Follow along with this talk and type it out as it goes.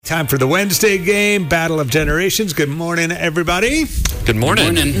Time for the Wednesday game, Battle of Generations. Good morning, everybody. Good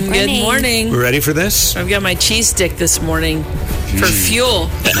morning. Good morning. We're ready for this? I've got my cheese stick this morning for fuel.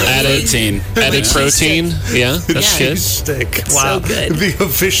 Added protein. Yeah, that's good. Cheese stick. It's Wow. so good. The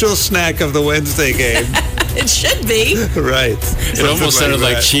official snack of the Wednesday game. It should be. Right. It almost sounded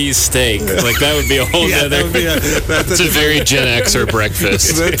like cheese steak. Like that would be a whole Yeah, other. that would be It's a very Gen Xer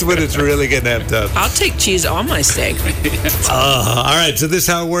breakfast. That's when it's really getting amped up. I'll take cheese on my steak. All right, so this is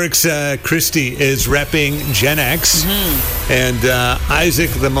how it works. Christy is repping Gen X, and Isaac,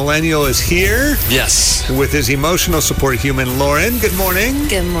 the millennial, is here Yes. with his emotional support human, Lauren. Good morning.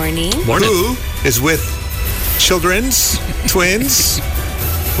 Good morning. Morning. Who is with children's twins.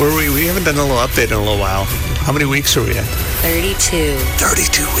 We haven't done a little update in a little while. How many weeks are we at? 32.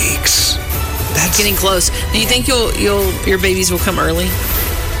 32 weeks. That's Getting close. Do you think your babies will come early?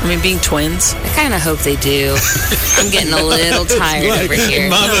 I mean, being twins. I kind of hope they do. I'm getting a little tired over here.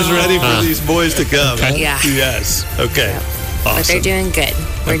 Mama's ready for these boys to come. Okay. Huh? Yeah. Yes. Okay. But Awesome. they're doing good.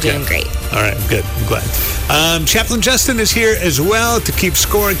 We're doing great. All right, good. I'm glad. Chaplain Justin is here as well to keep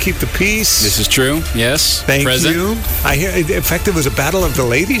score and keep the peace. This is true. Yes. Thank Present. you. I hear. In fact, it was a battle of the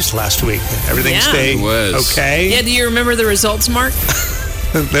ladies last week. Everything Yeah. stayed It was. okay. Yeah, do you remember the results, Mark?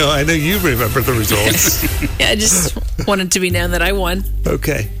 No, I know you remember the results. Yeah, I just wanted to be known that I won.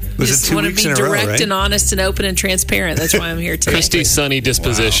 Okay. Was Just it 2 want to weeks be in a row, direct right? and honest and open and transparent. That's why I'm here today. Christy's sunny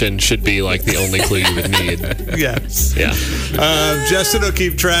disposition should be like the only clue you would need. Yes. Yeah. Justin will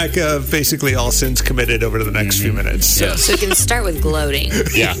keep track of basically all sins committed over the next few minutes. So. Yes. So we can start with gloating.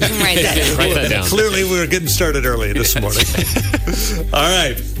 Yeah. Write that down. Write that down. Clearly, we were getting started early this morning. All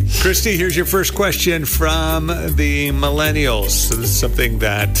right. Christy, here's your first question from the millennials. So this is something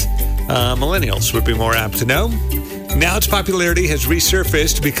that millennials would be more apt to know. Now its popularity has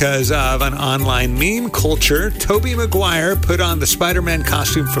resurfaced because of an online meme culture. Tobey Maguire put on the Spider-Man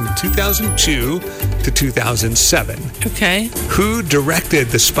costume from 2002 to 2007. Okay. Who directed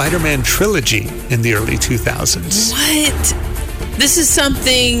the Spider-Man trilogy in the early 2000s? What? This is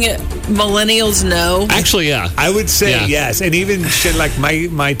something millennials know. Actually, yeah. I would say Yeah. yes. And even shit like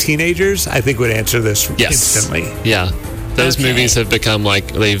my teenagers, I think, would answer this Yes. instantly. Yeah. Those Okay. movies have become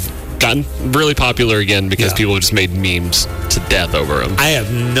like they've gotten really popular again because Yeah. people just made memes to death over them. I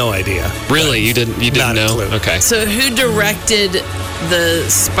have no idea. Really? You didn't Not a know? clue. Okay. So who directed the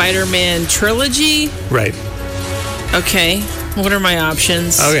Spider-Man trilogy? Right. Okay. What are my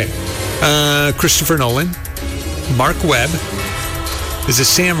options? Okay. Christopher Nolan, Mark Webb. Is it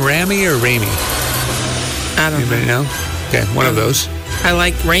Sam Raimi or Raimi? I don't Anybody know. know? Okay, one of those. I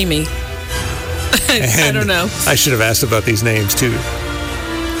like Raimi. I And don't know. I should have asked about these names too.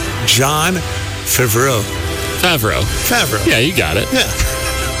 John Favreau. Favreau. Yeah, you got it. Yeah.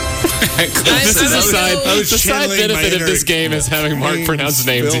 This is a side. I was The side channeling my benefit of inner this game is having Mark Cannes pronounce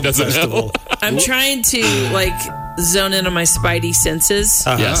names he Film doesn't Festival. know. I'm trying to zone in on my spidey senses,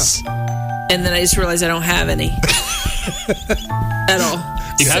 Uh-huh. Yes. and then I just realized I don't have any at all.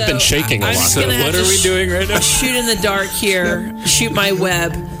 You have been shaking a I'm lot. just So gonna have what to are we doing right now? Shoot in the dark here. Shoot my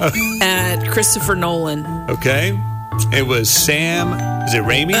web at Christopher Nolan. Okay. It was Sam. Is it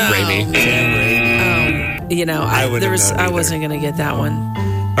Raimi? Raimi. Sam Raimi. You know, I wouldn't have known I either. wasn't going to get that one.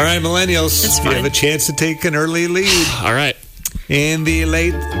 All right, millennials. It's You fine. have a chance to take an early lead. All right. In the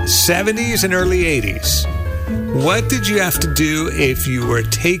late 70s and early 80s, what did you have to do if you were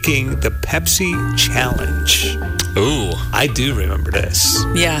taking the Pepsi Challenge? Ooh. I do remember this.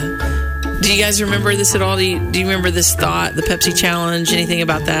 Yeah. Do you guys remember this at all? Do you remember this thought, the Pepsi Challenge, anything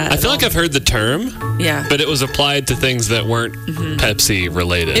about that? I feel like I've heard the term, Yeah. but it was applied to things that weren't Pepsi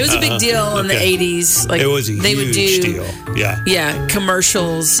related. It was a big deal in the okay. 80s. Like It was a they huge would do, deal. Yeah. Yeah,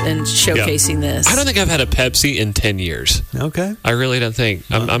 commercials and showcasing this. I don't think I've had a Pepsi in 10 years. Okay. I really don't think.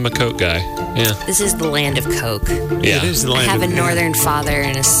 I'm a Coke guy. Yeah. This is the land of Coke. Yeah. It is the I land have a of- northern father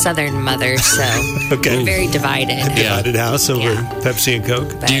and a southern mother, so Okay. we're very divided. Divided house over Yeah. Pepsi and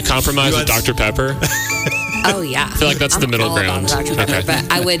Coke. Do you compromise You with want- Dr. Pepper? Oh, yeah. I feel like that's the middle ground. Dr. Pepper, Okay.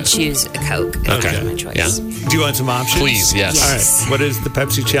 But I would choose a Coke. That Okay. would be my choice. Yeah. Do you want some options? Please, yes. All Yes. right. What is the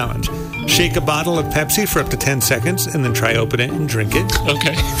Pepsi Challenge? Shake a bottle of Pepsi for up to 10 seconds and then try open it and drink it.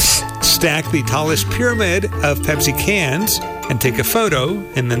 Okay. Stack the tallest pyramid of Pepsi cans and take a photo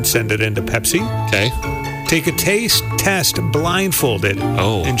and then send it into Pepsi. Okay. Take a taste test blindfolded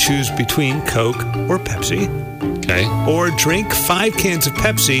Oh. and choose between Coke or Pepsi. Okay. Or drink 5 cans of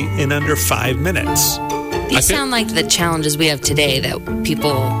Pepsi in under 5 minutes. These sound like the challenges we have today that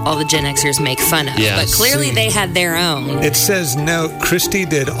all the Gen Xers make fun of. Yeah. But clearly they had their own. It says, no, Christy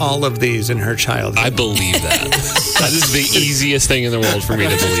did all of these in her childhood. I believe that. That is the easiest thing in the world for me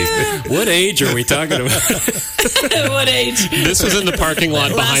to believe. What age are we talking about? What age? This was in the parking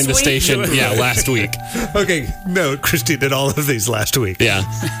lot behind the week? station. Yeah, last week. Okay, no, Christy did all of these last week. Yeah.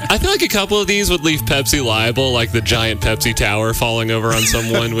 I feel like a couple of these would leave Pepsi liable, like the giant Pepsi tower falling over on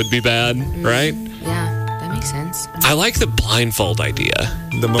someone would be bad, right? Yeah, that makes sense. I like the blindfold idea.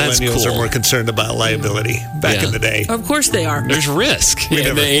 The millennials That's cool. are more concerned about liability back in the day. Of course they are. There's risk.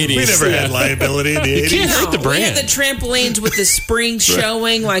 In the 80s. We never had liability in the 80s. can't hurt the We brand. had the trampolines with the springs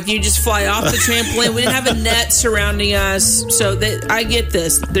showing, like you just fly off the trampoline. We didn't have a net surrounding us, so I get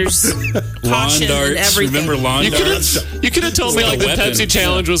this. There's Lawn caution and darts. everything. Remember lawn darts? You could have told me It's like a the weapon. Pepsi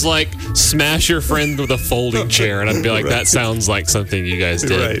challenge was like smash your friend with a folding chair, and I'd be like, that sounds like something you guys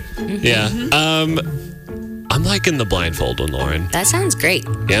did. Right. Yeah. I'm liking the blindfold one, Lauren. That sounds great.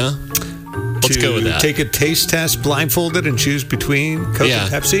 Yeah. Let's go with that. Take a taste test blindfolded and choose between Coke Yeah.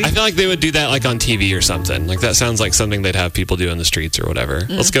 and Pepsi. I feel like they would do that like on TV or something. Like that sounds like something they'd have people do in the streets or whatever.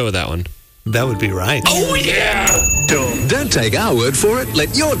 Let's go with that one. That would be right. Oh yeah. Don't take our word for it.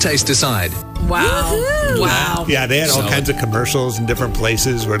 Let your taste decide. Wow. Wow. Yeah, they had all kinds of commercials in different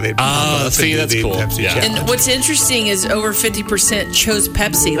places where they'd pop up see, and do that's the cool. Pepsi Yeah. challenge. And what's interesting is over 50% chose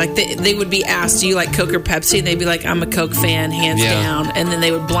Pepsi. Like they would be asked, do you like Coke or Pepsi? And they'd be like, I'm a Coke fan, hands Yeah. down. And then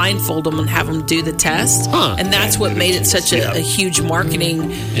they would blindfold them and have them do the test. Huh. And that's what made it such a huge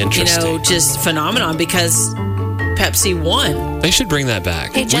marketing, Interesting. just phenomenon because Pepsi won. They should bring that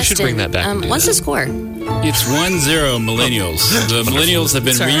back. Hey, we Justin, should bring that back. and do what's that. the score? It's 1-0 millennials. The millennials have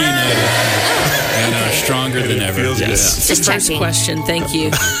been reunited and are stronger than ever. feels good. Yes. Just First checking. question. Thank you.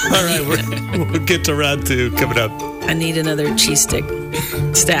 All right, we'll get to round two coming up. I need another cheese stick.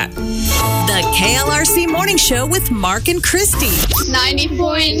 Stat. The KLRC Morning Show with Mark and Christy.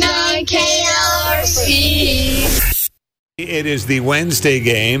 90.9 KLRC. It is the Wednesday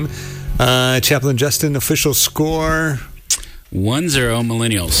game. Chaplain Justin, official score. 1-0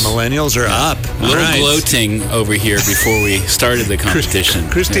 millennials. Millennials are up. A little All right. gloating over here before we started the competition.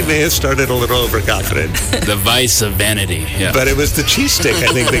 Christy may have started a little overconfident, The vice of vanity. Yeah. but it was the cheese stick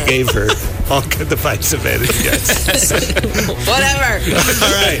I think that gave her all the fights of it. Yes. Whatever.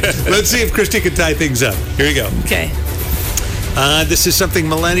 All right, let's see if Christy can tie things up. Here we go. Okay. This is something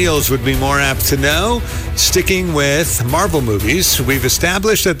millennials would be more apt to know. Sticking with Marvel movies, we've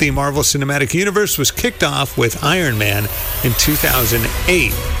established that the Marvel Cinematic Universe was kicked off with Iron Man in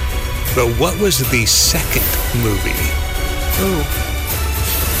 2008. But what was the second movie?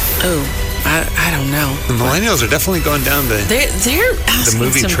 Oh, I don't know. The millennials are definitely going down the... They're asking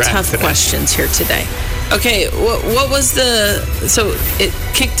movie some track tough today. questions here today. Okay, what was the... So it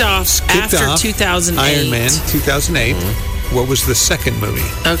kicked off Kicked after off 2008. Iron Man, 2008. What was the second movie?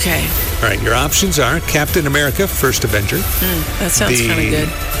 Okay, All right, your options are Captain America, First Avenger. that sounds kind of The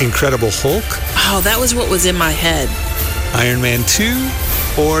good. Incredible Hulk, Oh, that was what was in my head. Iron Man 2,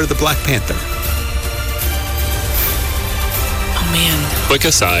 or The Black Panther. Oh, man. Quick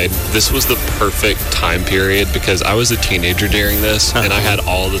aside, this was the perfect time period because I was a teenager during this, and I had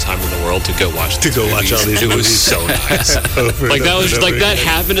all the time in the world to go watch. To go watch all these It was movies. so nice. Over Like and that over was and like over that again.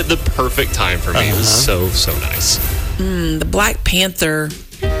 happened at the perfect time for me. It was so nice. The Black Panther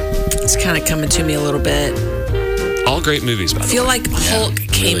is kind of coming to me a little bit. All great movies, by the I way. feel like Hulk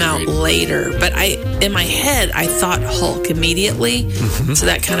came really out great. later, but in my head, I thought Hulk immediately, so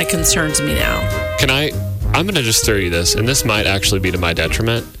that kind of concerns me now. I'm going to just throw you this, and this might actually be to my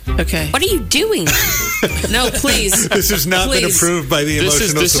detriment. Okay. What are you doing? No, please. This has not been Please. approved by the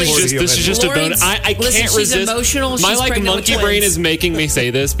emotional support human. This is just a Lauren's- bonus. I listen, can't she's resist. emotional, My she's like pregnant with monkey brain twins. is making me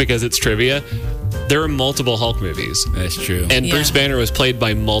say this because it's trivia. There are multiple Hulk movies, That's true. and Yeah. Bruce Banner was played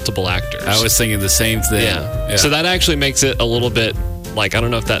by multiple actors. I was thinking the same thing. yeah. So that actually makes it a little bit like I don't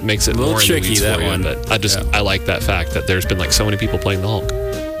know if that makes it little more in tricky, the weeds that for you, one. but Yeah. I like that fact that there's been like so many people playing the Hulk.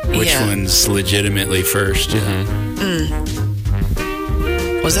 Which Yeah. one's legitimately first? Yeah.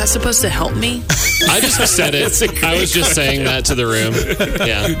 Was that supposed to help me? I just said it. I was just saying that to the room.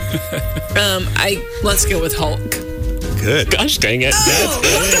 Yeah. Let's go with Hulk. Good. Gosh dang it.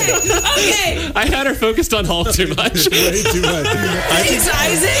 Okay. I had her focused on Hulk too much. Way too much. Thanks,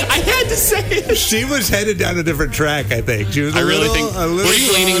 Isaac. I had to say it. She was headed down a different track, I think. She was I really think. Were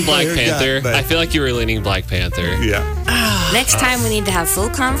you leaning Black Panther? Gut, I feel like you were leaning Black Panther. Yeah. Next time we need to have full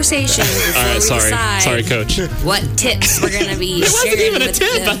conversation before All right, we decide sorry, Coach. what tips we're going to be sharing. Wasn't even a with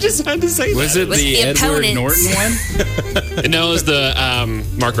tip. the- I just had to say Was that. it With the the Edward opponents. Norton one? No, it was the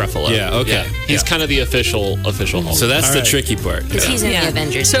Mark Ruffalo. Yeah, okay. He's Yeah. kind of the official Hulk. So that's All the right. tricky part. Because he's in the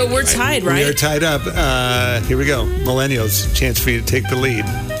Avengers. So we're tied, right? We are tied up. Here we go. Millennials, chance for you to take the lead.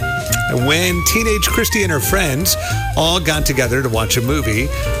 When teenage Christy and her friends all got together to watch a movie,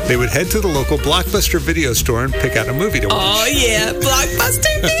 they would head to the local Blockbuster video store and pick out a movie to watch. Oh, yeah.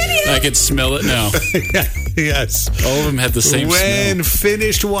 Blockbuster video. I can smell it now. Yes. All of them have the same When smell.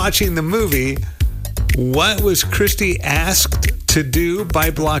 finished watching the movie, what was Christy asked to do by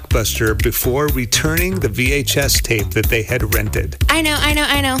Blockbuster before returning the VHS tape that they had rented? I know.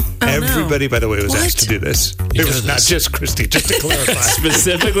 Everybody, by the way, was What? asked to do this. It was not just Christy, just to clarify.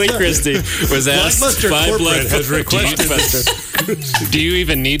 Specifically, Christy was asked Blockbuster by corporate has requested Blockbuster. Do you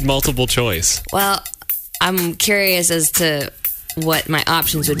even need multiple choice? Well, I'm curious as to what my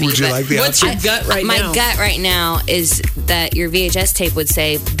options would be. Would you but like the What's your option? gut right my now? gut right now is that your VHS tape would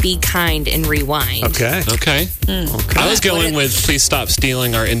say, be kind and rewind. Okay. Okay. I was going with please stop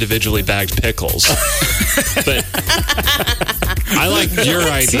stealing our individually bagged pickles. But I like your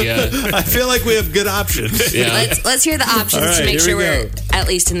idea. I feel like we have good options. Yeah. Let's hear the options All right, to make here sure we we're go. at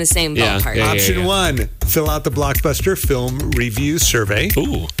least in the same Yeah, ballpark. yeah. Option 1, fill out the Blockbuster film review survey.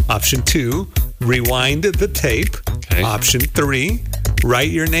 Ooh. Option 2, rewind the tape. Okay. Option 3, write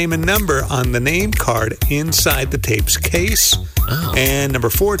your name and number on the name card inside the tape's case. Oh. And number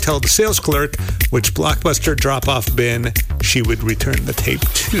 4, tell the sales clerk which Blockbuster drop-off bin she would return the tape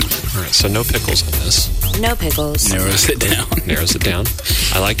to. All right, so no pickles on this. No pickles. Narrows it down. Narrows it down.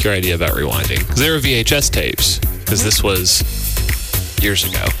 I like your idea about rewinding. Because they were VHS tapes. Because this was years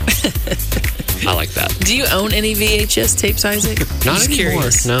ago. I like that. Do you own any VHS tapes, Isaac? Not Just anymore.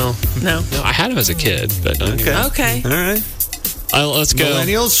 curious. No. No. No, I had them as a kid, but not anymore. Okay. All right. Let's go.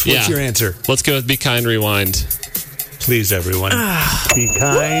 Millennials, what's your answer? Let's go with Be Kind Rewind. Please, everyone. Be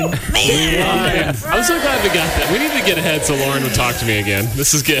kind. I'm so glad we got that. We need to get ahead so Lauren would talk to me again.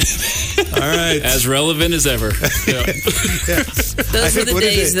 This is good. All right. As relevant as ever. Yes. Those were the What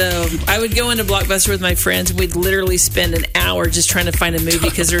is days, it? though. I would go into Blockbuster with my friends. We'd literally spend an hour just trying to find a movie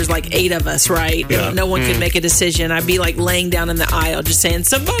because there's like 8 of us, right? Yeah. No one could make a decision. I'd be like laying down in the aisle just saying,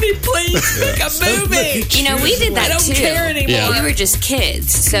 somebody please pick a movie. You know, we did that I don't too. care anymore. Yeah. We were just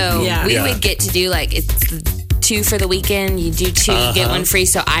kids, so Yeah. we Yeah. would get to do like it's 2 for the weekend. You do 2, you get 1 free.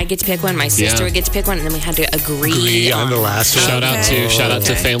 So I get to pick one, my sister Yeah. would get to pick one, and then we had to agree on the last one. Shout out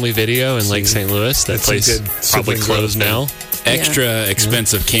to Okay. Family Video in Lake St. Louis. That That's some place good probably sibling closed growth. now. Extra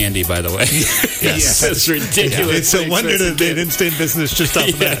expensive candy, by the way. Yes. It's ridiculous. It's a wonder that they didn't stay in business just off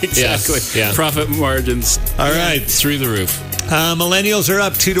that. Exactly. Yeah. Profit margins. All right. Through the roof. Millennials are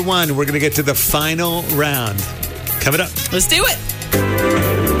up 2-1. We're going to get to the final round. Coming up. Let's do it.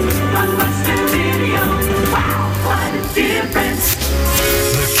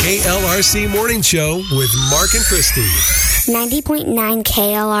 The KLRC Morning Show with Mark and Christy. 90.9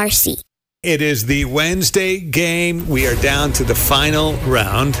 KLRC. It is the Wednesday game. We are down to the final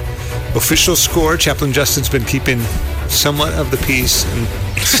round. Official score. Chaplain Justin's been keeping somewhat of the peace and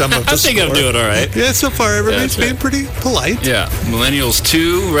some of the I think score. I'm doing all right. Yeah, so far everybody's Yeah, being pretty polite. Yeah. Millennials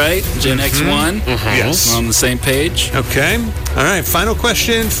 2, right? Gen X 1. Yes. We're on the same page. Okay. All right. Final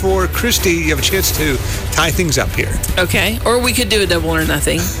question for Christy. You have a chance to tie things up here. Okay. Or we could do a double or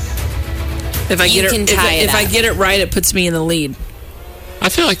nothing. If I You get can it, tie it if I up. get it right, it puts me in the lead. I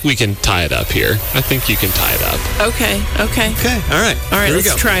feel like we can tie it up here. I think you can tie it up. Okay. Okay. Okay. All right. All right. Here we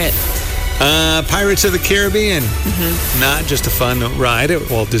Let's go. try it. Pirates of the Caribbean. Not just a fun ride at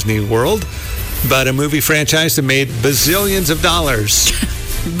Walt Disney World, but a movie franchise that made bazillions of dollars.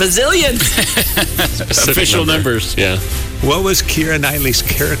 Bazillions. Official numbers. Yeah. What was Keira Knightley's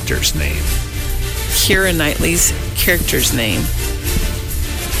character's name? Keira Knightley's character's name.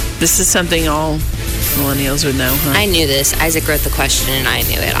 This is something all millennials would know, huh? I knew this. Isaac wrote the question, and I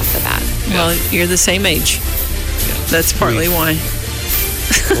knew it off the bat. Well, you're the same age. That's partly why.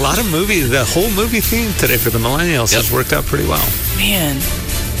 A lot of movies. The whole movie theme today for the millennials has worked out pretty well. Man,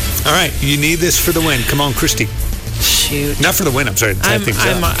 All right. You need this for the win. Come on, Christy. shoot. Not for the win. I'm sorry. To tie things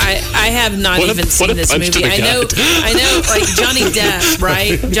up. I have not What a- even what seen a this punch to movie. the I know, like Johnny Depp,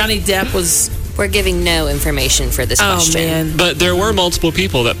 right? Johnny Depp was. We're giving no information for this Oh question. man. But there were multiple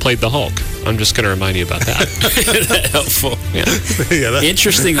people that played the Hulk. I'm just going to remind you about that. Helpful. Yeah.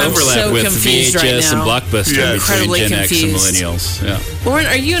 Interesting I'm overlap so with confused right VHS and now. Blockbuster between Incredibly Gen X and confused. millennials. Yeah. Lauren,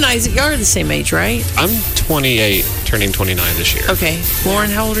 are you and Isaac? Y'all are the same age, right? I'm 28, turning 29 this year. Okay. Lauren,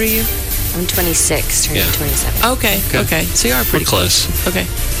 how old are you? I'm 26, turning 27. Okay. So you are pretty We're close.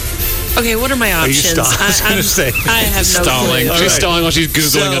 Okay, what are my options? I was going to say. I have no Stalling. clue. She's stalling while she's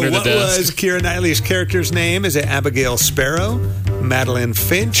Googling under the what desk. was Keira Knightley's character's name? Is it Abigail Sparrow, Madeline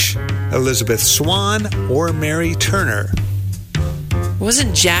Finch, Elizabeth Swann, or Mary Turner?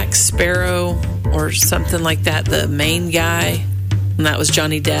 Wasn't Jack Sparrow or something like that the main guy? And that was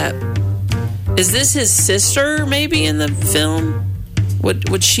Johnny Depp. Is this his sister maybe in the film?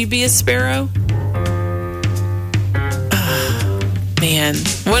 Would she be a sparrow? Man,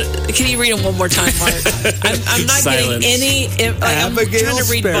 what? Can you read them one more time, Mark? I'm not Silence. getting any. I'm Abigail trying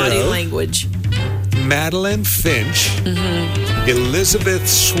to read body Sparrow. language. Madeline Finch, Elizabeth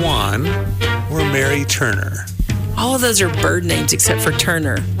Swann, or Mary Turner? All of those are bird names except for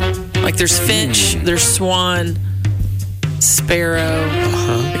Turner. Like there's Finch, there's Swan, Sparrow.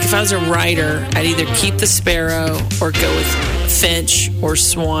 Like if I was a writer, I'd either keep the Sparrow or go with Finch or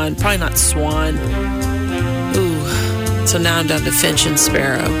Swan. Probably not Swan. Ooh. So now I'm down to Finch and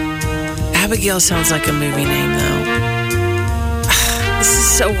Sparrow. Abigail sounds like a movie name, though. This is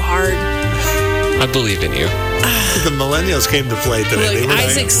so hard. I believe in you. The millennials came to play today. Look,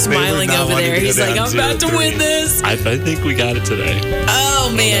 Isaac's smiling over there. He's like, I'm about to win this. I think we got it today. Oh,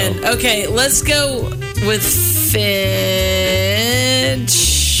 man. Okay, let's go with Finch.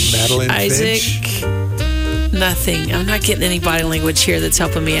 Madeline Isaac. Finch. Nothing. I'm not getting any body language here that's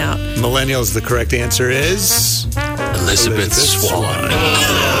helping me out. Millennials, the correct answer is Elizabeth Swann.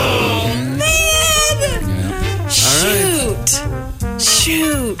 Oh, man.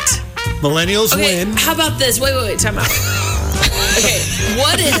 Shoot. Millennials Okay, win. how about this? Wait, time out. Okay,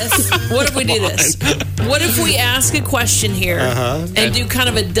 what if we do this? What if we ask a question here and do kind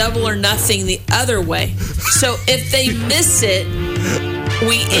of a double or nothing the other way? So if they miss it,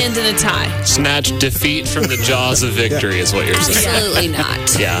 we end in a tie. Snatch defeat from the jaws of victory is what you're saying. Absolutely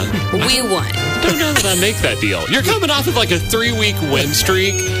not. Yeah. We won. I don't know that I make that deal. You're coming off of like a 3-week win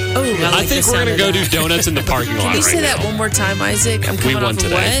streak. Oh, I think we're going to go do donuts in the parking lot Can you right say now. that one more time, Isaac? I'm coming won off of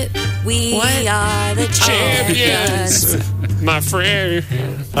today. what? We are the champions. My friend.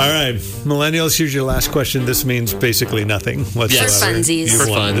 All right, millennials, here's your last question. This means basically nothing whatsoever. For funsies. You For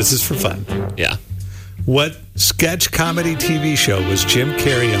won. fun. This is for fun. Yeah. What sketch comedy TV show was Jim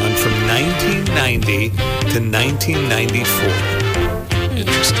Carrey on from 1990 to 1994?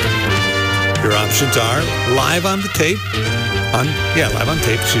 Interesting. Your options are live on tape,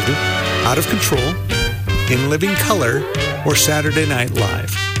 Out of Control, In Living Color, or Saturday Night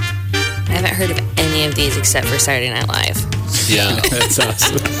Live. I haven't heard of any of these except for Saturday Night Live. Yeah. That's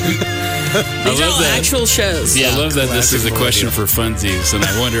awesome. These are all actual shows. Yeah. I love that this is a Classic question for funsies, and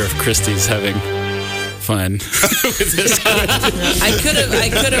I wonder if Christy's having fun with this. I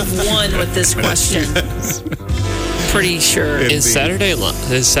could have won with this question. Pretty sure. Is Saturday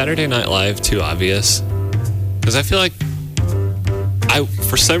Night Live too obvious? Because I feel like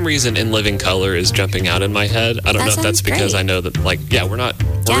for some reason, In Living Color is jumping out in my head. I don't know if that's sounds because great. I know that,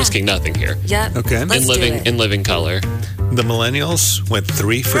 we're risking nothing here. Yep. Okay. Let's do it. In Living Color. The millennials went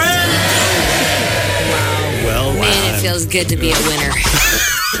 3 for 3. Well Man, done. it feels good to be a winner.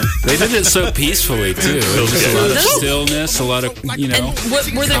 They did it so peacefully, too. Just a lot of stillness, a lot of, And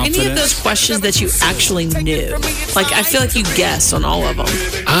were there any of those questions that you actually knew? Like, I feel like you guessed on all of them.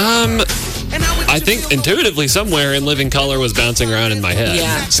 I think intuitively somewhere In Living Color was bouncing around in my head.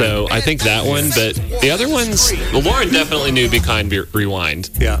 Yeah. So I think that one, but the other ones, Lauren definitely knew Be Kind, Rewind.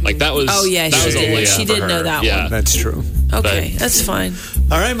 Yeah. Like that was. Oh, yeah, that she was a did. layup She for did her. know that Yeah. one. That's true. Okay, that's fine.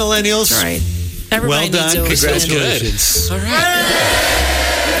 All right, millennials. All right. Everybody Well done. needs to win. Congratulations. All right.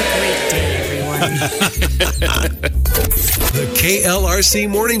 Great day, everyone. The KLRC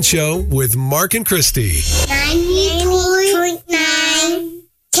Morning Show with Mark and Christy. 90.9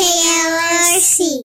 KLRC.